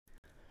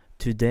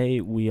Today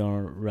we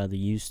are rather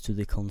used to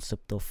the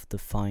concept of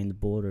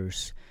defined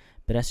borders,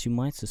 but as you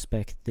might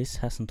suspect, this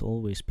hasn't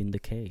always been the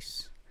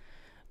case.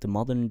 The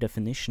modern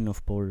definition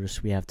of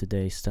borders we have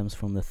today stems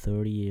from the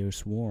 30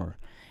 Years' War,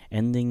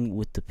 ending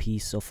with the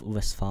Peace of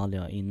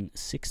Westphalia in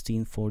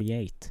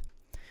 1648,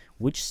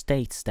 which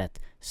states that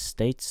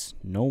states,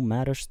 no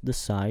matter the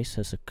size,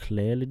 has a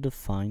clearly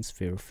defined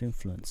sphere of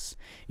influence,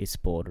 its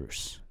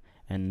borders,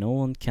 and no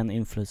one can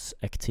influence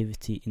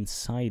activity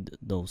inside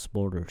those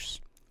borders.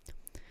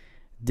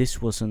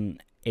 This was an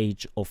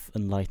Age of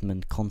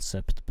Enlightenment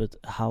concept, but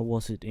how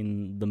was it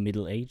in the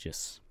Middle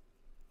Ages?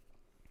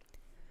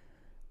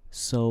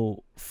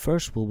 So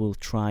first we will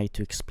try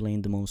to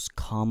explain the most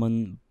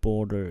common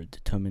border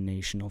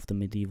determination of the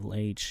medieval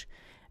age.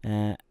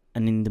 And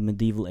in the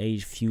medieval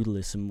age,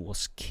 feudalism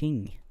was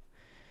king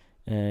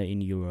in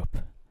Europe.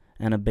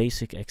 And a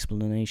basic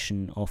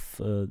explanation of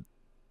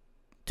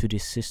to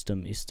this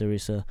system is there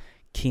is a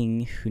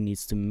king who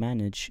needs to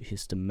manage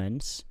his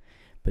domains,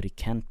 but he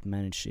can't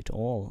manage it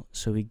all,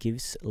 so he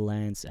gives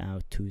lands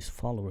out to his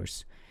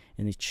followers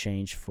in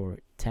exchange for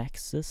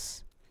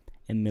taxes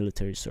and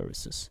military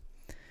services.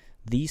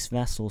 These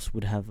vassals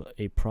would have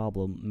a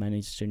problem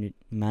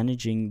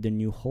managing the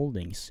new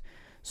holdings,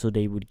 so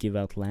they would give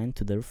out land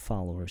to their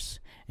followers,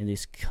 and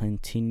this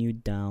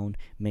continued down,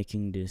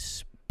 making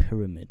this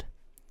pyramid.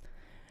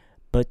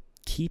 But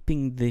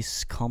keeping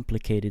this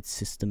complicated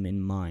system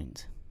in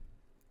mind,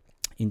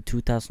 in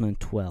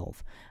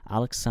 2012,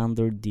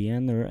 Alexander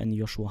Diener and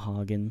Joshua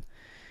Hagen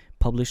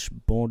published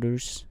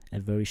Borders,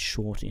 a very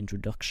short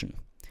introduction,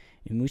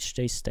 in which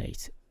they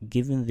state,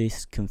 given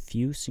this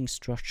confusing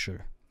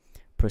structure,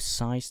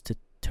 precise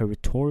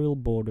territorial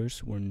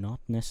borders were not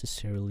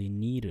necessarily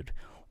needed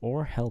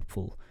or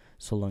helpful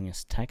so long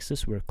as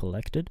taxes were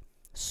collected,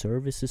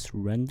 services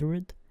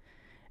rendered,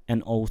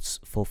 and oaths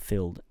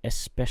fulfilled,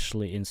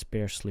 especially in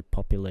sparsely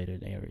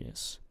populated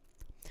areas.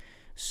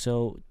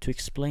 So, to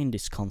explain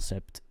this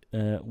concept,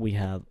 we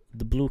have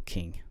the Blue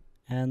King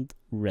and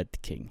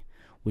Red King,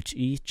 which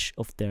each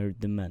of their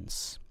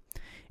demands.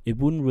 It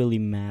wouldn't really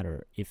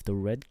matter if the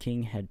Red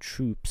King had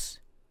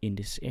troops in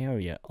this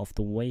area of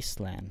the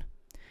wasteland,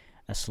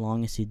 as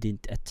long as he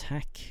didn't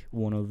attack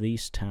one of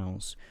these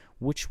towns,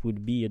 which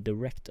would be a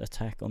direct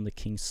attack on the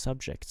king's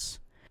subjects,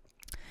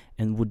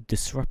 and would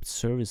disrupt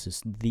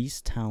services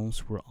these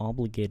towns were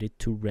obligated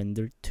to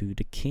render to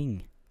the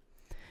king,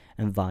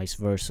 and vice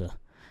versa.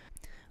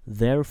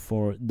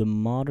 Therefore, the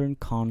modern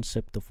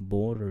concept of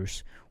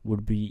borders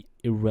would be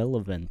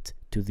irrelevant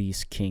to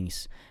these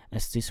kings,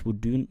 as this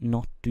would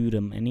not do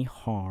them any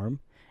harm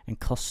and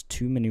cost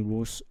too many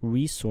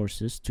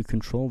resources to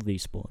control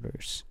these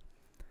borders.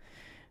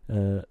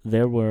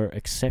 There were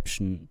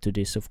exceptions to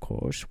this, of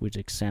course, with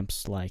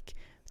examples like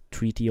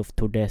Treaty of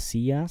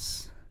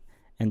Tordesillas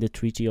and the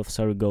Treaty of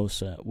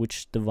Saragossa,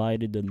 which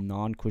divided the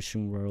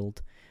non-Christian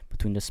world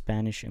between the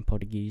Spanish and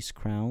Portuguese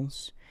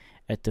crowns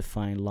at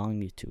defined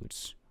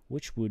longitudes,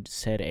 which would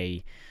set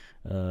a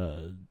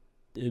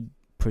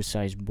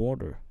precise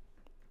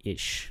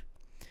border-ish.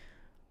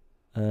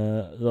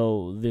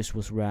 Though this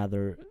was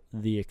rather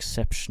the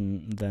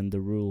exception than the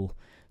rule,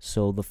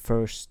 so the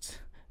first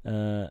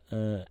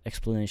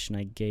explanation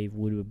I gave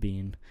would have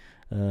been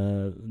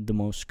the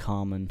most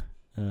common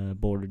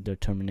border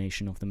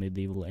determination of the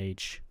medieval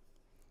age.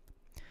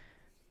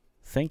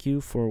 Thank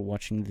you for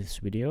watching this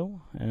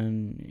video,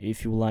 and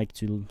if you would like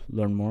to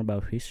learn more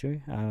about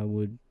history, I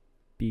would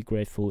be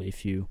grateful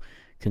if you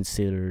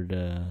considered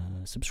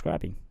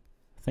subscribing.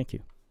 Thank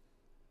you.